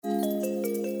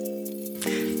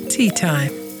Tea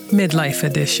Time, Midlife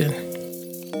Edition.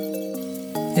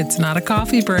 It's not a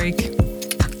coffee break.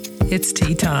 It's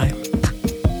tea time.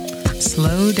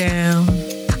 Slow down.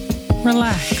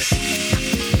 Relax.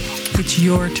 It's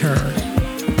your turn.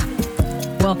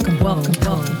 Welcome.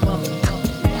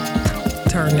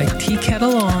 Turn the tea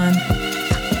kettle on.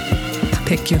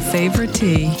 Pick your favorite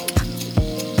tea.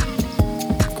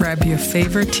 Grab your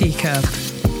favorite teacup.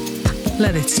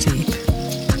 Let it steep.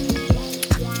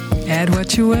 Add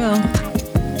what you will.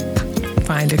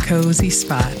 Find a cozy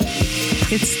spot.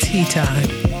 It's tea time,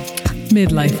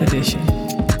 Midlife Edition.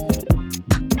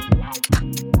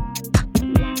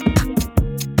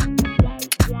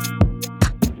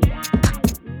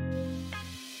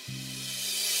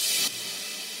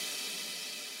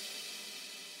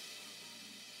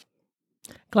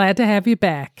 Glad to have you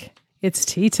back. It's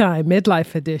Tea Time,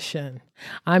 Midlife Edition.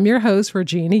 I'm your host,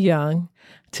 Regina Young.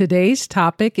 Today's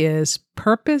topic is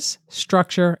purpose,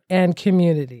 structure, and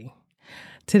community.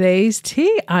 Today's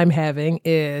tea I'm having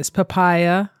is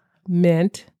papaya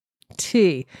mint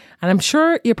tea. And I'm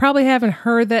sure you probably haven't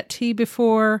heard that tea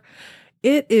before.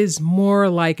 It is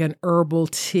more like an herbal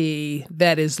tea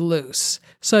that is loose.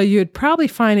 So you'd probably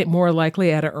find it more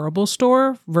likely at a herbal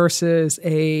store versus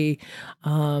a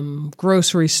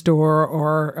grocery store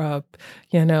or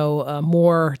a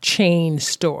more chain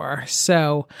store.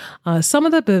 So some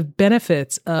of the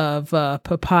benefits of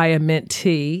papaya mint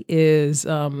tea is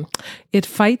it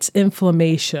fights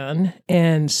inflammation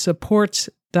and supports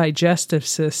digestive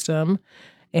system.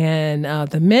 And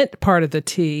the mint part of the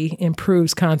tea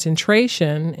improves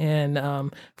concentration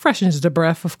and freshens the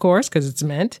breath, of course, because it's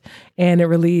mint, and it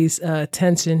relieves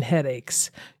tension headaches.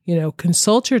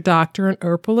 Consult your doctor and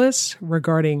herbalist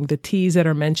regarding the teas that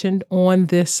are mentioned on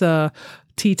this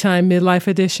Tea Time Midlife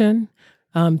Edition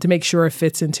to make sure it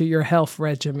fits into your health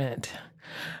regimen.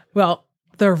 Well,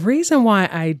 the reason why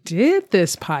I did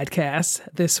this podcast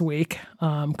this week,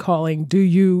 calling Do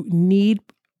You Need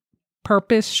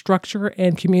Purpose, Structure,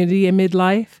 and Community in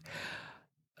Midlife?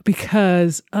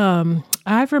 Because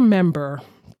I remember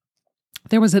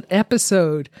there was an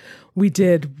episode we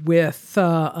did with,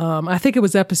 I think it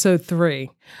was episode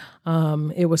 3.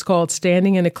 It was called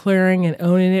Standing in a Clearing and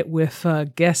Owning It with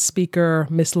guest speaker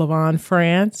Miss LaVon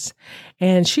France.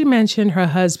 And she mentioned her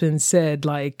husband said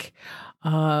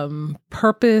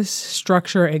purpose,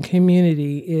 structure, and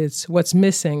community is what's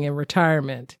missing in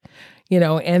retirement.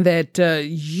 And that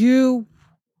you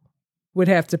would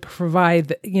have to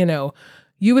provide,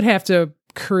 you would have to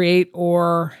create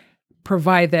or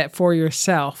provide that for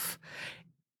yourself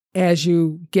as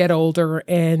you get older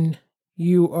and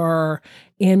you are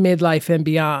in midlife and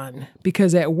beyond.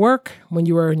 Because at work, when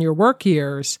you were in your work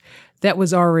years, that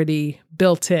was already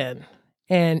built in.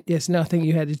 And it's nothing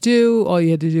you had to do. All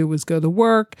you had to do was go to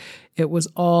work. It was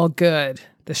all good.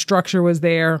 The structure was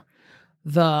there.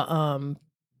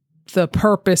 The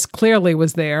purpose clearly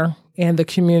was there, and the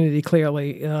community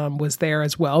clearly was there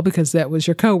as well, because that was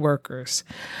your coworkers.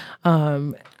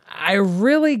 I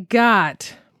really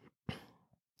got,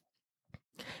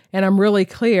 and I'm really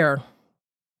clear,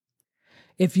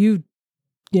 if you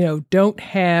don't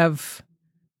have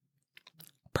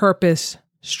purpose,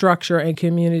 structure, and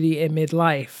community in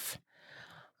midlife,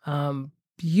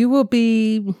 you will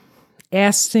be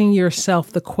asking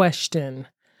yourself the question,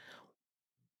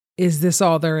 is this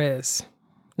all there is?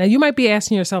 Now, you might be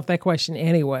asking yourself that question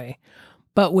anyway,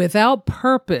 but without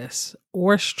purpose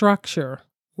or structure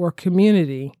or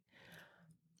community,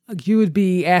 you would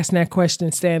be asking that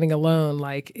question standing alone.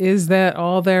 Like, is that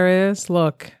all there is?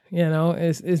 Look,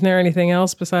 is there anything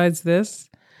else besides this?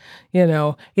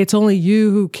 It's only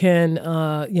you who can,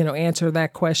 answer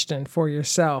that question for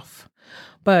yourself.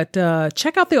 But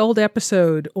check out the old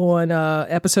episode on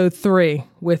episode 3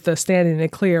 with Standing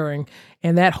and Clearing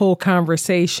and that whole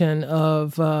conversation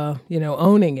of,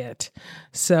 owning it.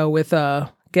 So with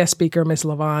guest speaker, Miss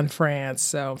LaVon France.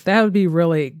 So that would be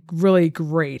really, really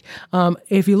great.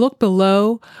 If you look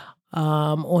below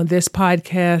on this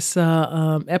podcast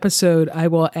episode, I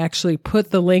will actually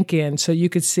put the link in so you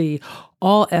could see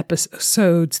all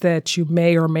episodes that you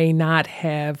may or may not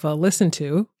have listened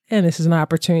to. And this is an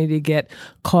opportunity to get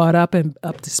caught up and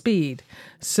up to speed.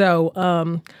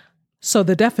 So, so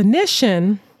the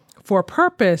definition for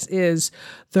purpose is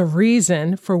the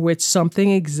reason for which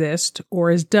something exists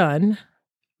or is done,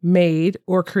 made,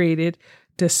 or created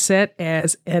to set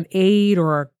as an aid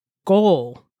or a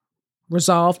goal,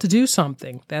 resolve to do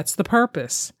something. That's the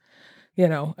purpose.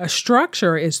 A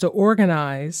structure is to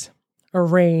organize,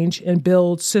 arrange, and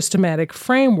build systematic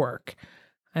framework.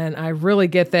 And I really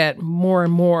get that more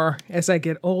and more as I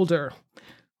get older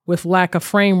with lack of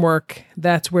framework,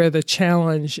 that's where the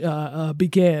challenge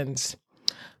begins.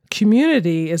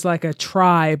 Community is like a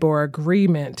tribe or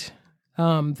agreement,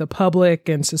 the public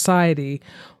and society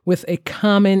with a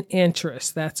common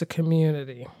interest. That's a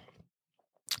community.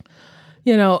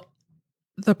 The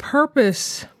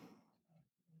purpose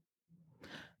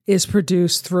is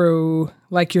produced through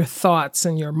like your thoughts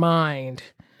and your mind,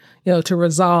 to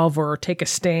resolve or take a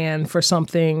stand for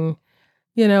something.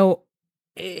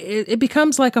 It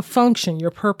becomes like a function.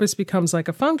 Your purpose becomes like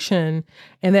a function,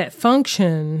 and that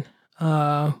function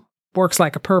works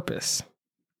like a purpose.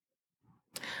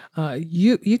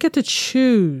 You get to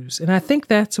choose, and I think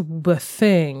that's the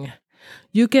thing.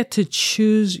 You get to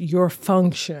choose your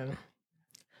function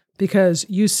because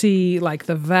you see like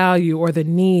the value or the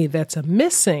need that's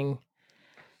missing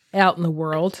out in the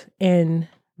world, and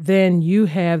then you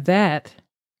have that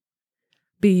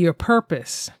be your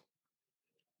purpose.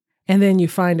 And then you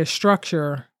find a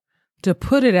structure to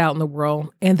put it out in the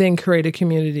world and then create a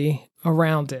community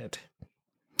around it.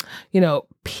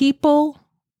 People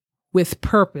with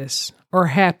purpose are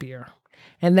happier,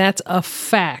 and that's a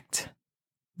fact,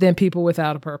 than people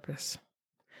without a purpose.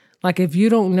 Like if you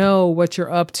don't know what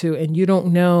you're up to and you don't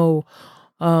know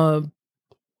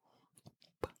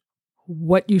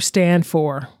what you stand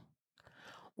for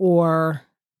or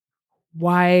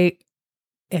why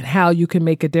and how you can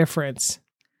make a difference,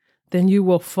 then you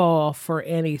will fall for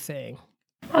anything.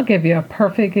 I'll give you a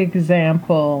perfect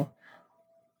example.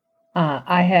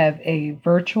 I have a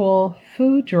virtual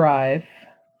food drive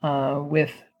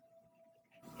with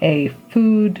a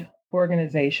food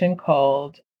organization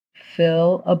called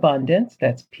Phil Abundance.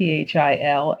 That's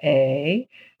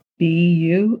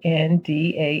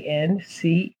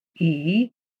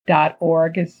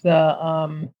PHILABUNDANCE.org is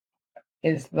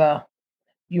the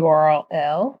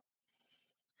URL.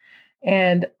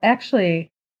 And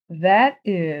actually, that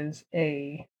is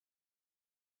a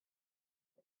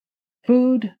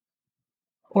food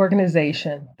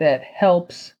organization that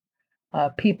helps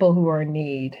people who are in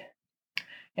need.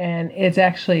 And it's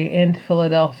actually in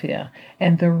Philadelphia.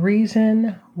 And the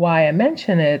reason why I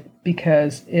mention it,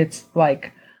 because it's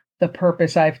like the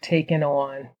purpose I've taken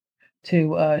on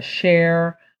to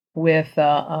share with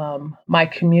my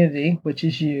community, which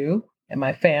is you and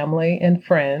my family and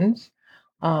friends,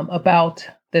 about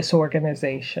this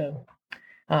organization.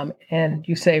 And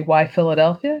you say, why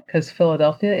Philadelphia? Because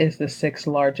Philadelphia is the 6th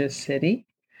largest city.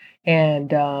 And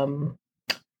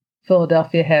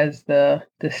Philadelphia has the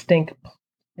distinct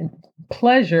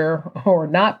pleasure or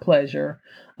not pleasure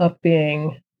of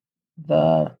being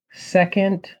the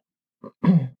second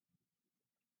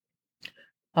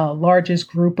largest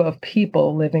group of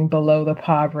people living below the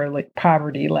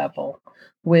poverty level,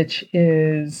 which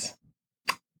is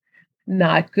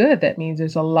not good. That means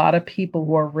there's a lot of people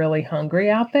who are really hungry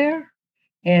out there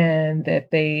and that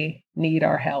they need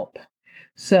our help.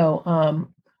 So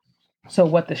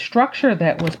what the structure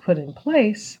that was put in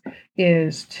place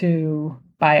is to,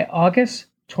 by August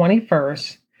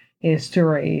 21st, is to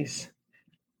raise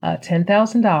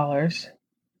 $10,000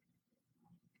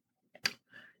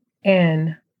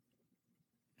 and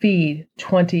feed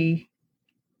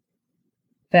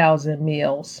 20,000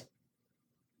 meals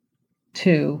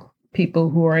to people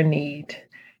who are in need.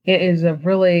 It is a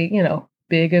really,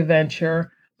 big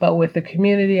adventure, but with the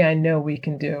community, I know we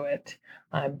can do it.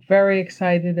 I'm very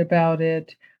excited about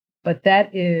it, but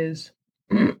that is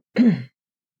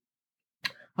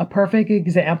a perfect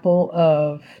example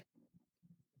of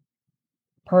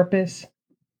purpose,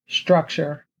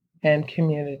 structure, and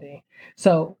community.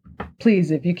 So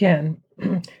please, if you can,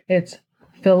 it's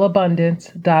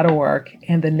philabundance.org,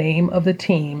 and the name of the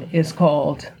team is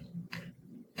called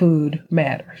Food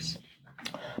Matters.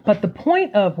 But the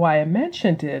point of why I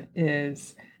mentioned it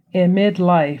is in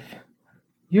midlife,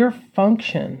 your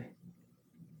function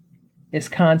is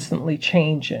constantly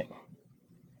changing.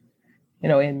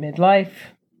 In midlife,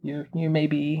 you may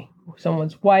be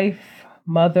someone's wife,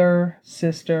 mother,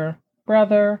 sister,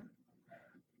 brother,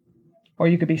 or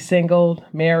you could be single,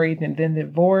 married, and then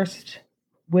divorced,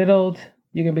 widowed.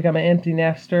 You can become an empty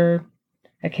nester,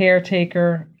 a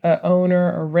caretaker, a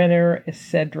owner, a renter,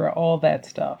 etc., all that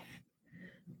stuff.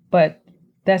 But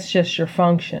that's just your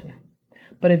function.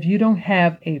 But if you don't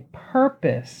have a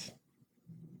purpose,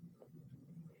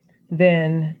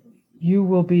 then you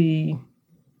will be,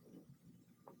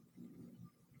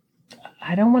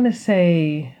 I don't want to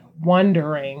say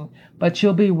wondering, but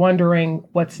you'll be wondering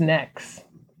what's next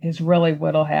is really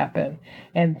what'll happen.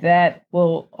 And that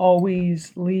will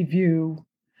always leave you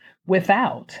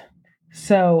without.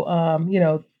 So,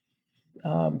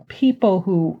 people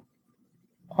who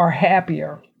are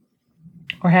happier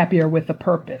or happier with a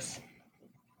purpose.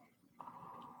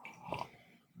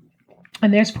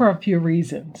 And there's for a few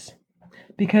reasons.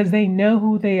 Because they know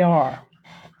who they are.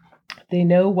 They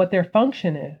know what their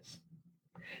function is.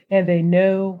 And they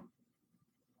know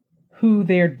who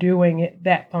they're doing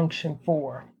that function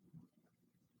for.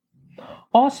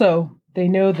 Also, they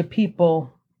know the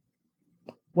people,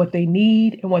 what they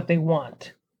need and what they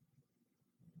want.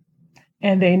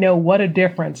 And they know what a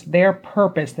difference their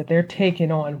purpose that they're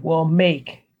taking on will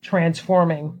make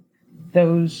transforming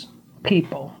those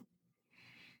people.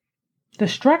 The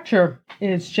structure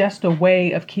is just a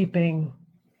way of keeping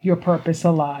your purpose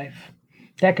alive.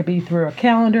 That could be through a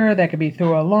calendar, that could be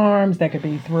through alarms, that could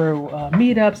be through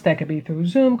meetups, that could be through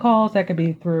Zoom calls, that could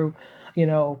be through,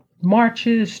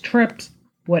 marches, trips,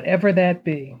 whatever that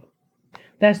be.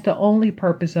 That's the only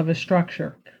purpose of a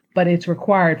structure, but it's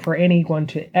required for anyone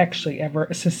to actually ever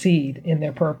succeed in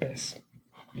their purpose.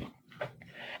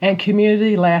 And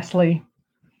community, lastly,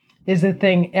 is the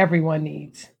thing everyone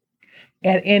needs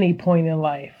at any point in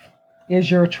life, is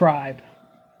your tribe.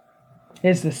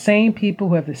 It's the same people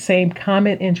who have the same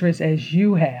common interests as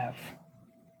you have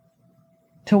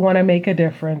to want to make a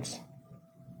difference.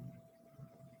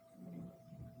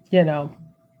 To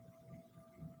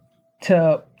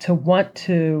want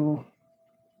to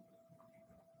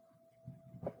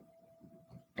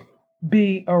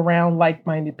be around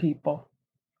like-minded people.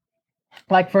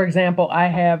 Like, for example, I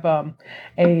have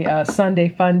a Sunday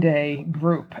Fun Day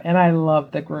group, and I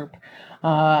love the group.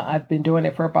 I've been doing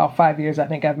it for about 5 years. I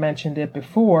think I've mentioned it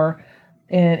before.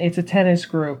 And it's a tennis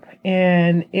group.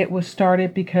 And it was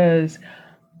started because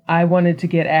I wanted to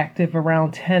get active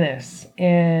around tennis.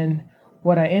 And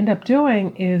what I end up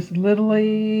doing is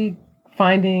literally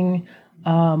finding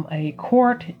a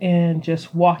court and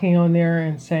just walking on there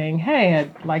and saying, hey,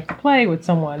 I'd like to play with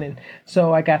someone. And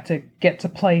so I get to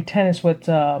play tennis with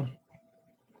some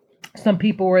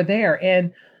people were there.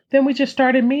 And then we just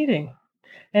started meeting.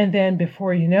 And then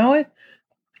before you know it,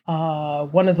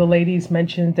 one of the ladies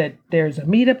mentioned that there's a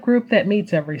meetup group that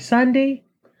meets every Sunday.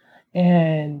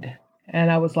 And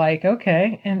I was like,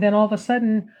 okay. And then all of a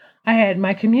sudden I had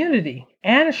my community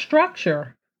and a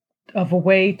structure of a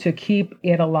way to keep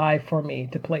it alive for me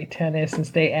to play tennis and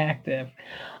stay active.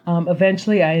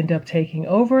 Eventually, I ended up taking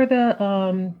over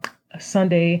the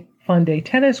Sunday Fun Day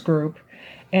tennis group,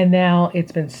 and now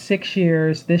it's been 6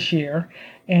 years this year,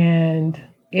 and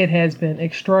it has been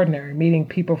extraordinary, meeting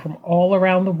people from all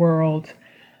around the world.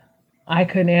 I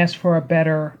couldn't ask for a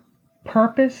better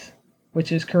purpose,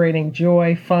 which is creating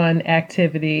joy, fun,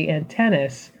 activity, and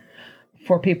tennis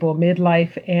for people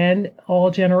midlife and all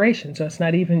generations. So it's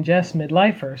not even just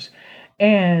midlifers.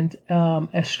 And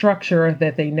a structure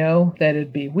that they know that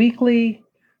it'd be weekly,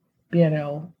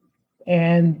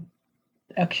 and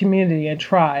a community and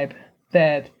tribe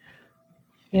that,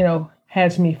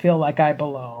 has me feel like I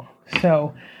belong.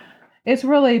 So it's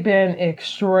really been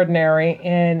extraordinary.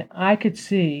 And I could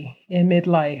see in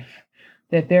midlife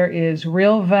that there is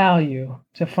real value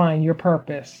to find your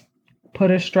purpose, put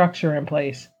a structure in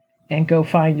place, and go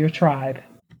find your tribe.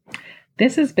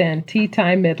 This has been Tea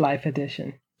Time Midlife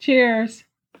Edition. Cheers.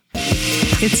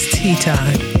 It's Tea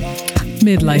Time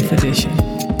Midlife Edition.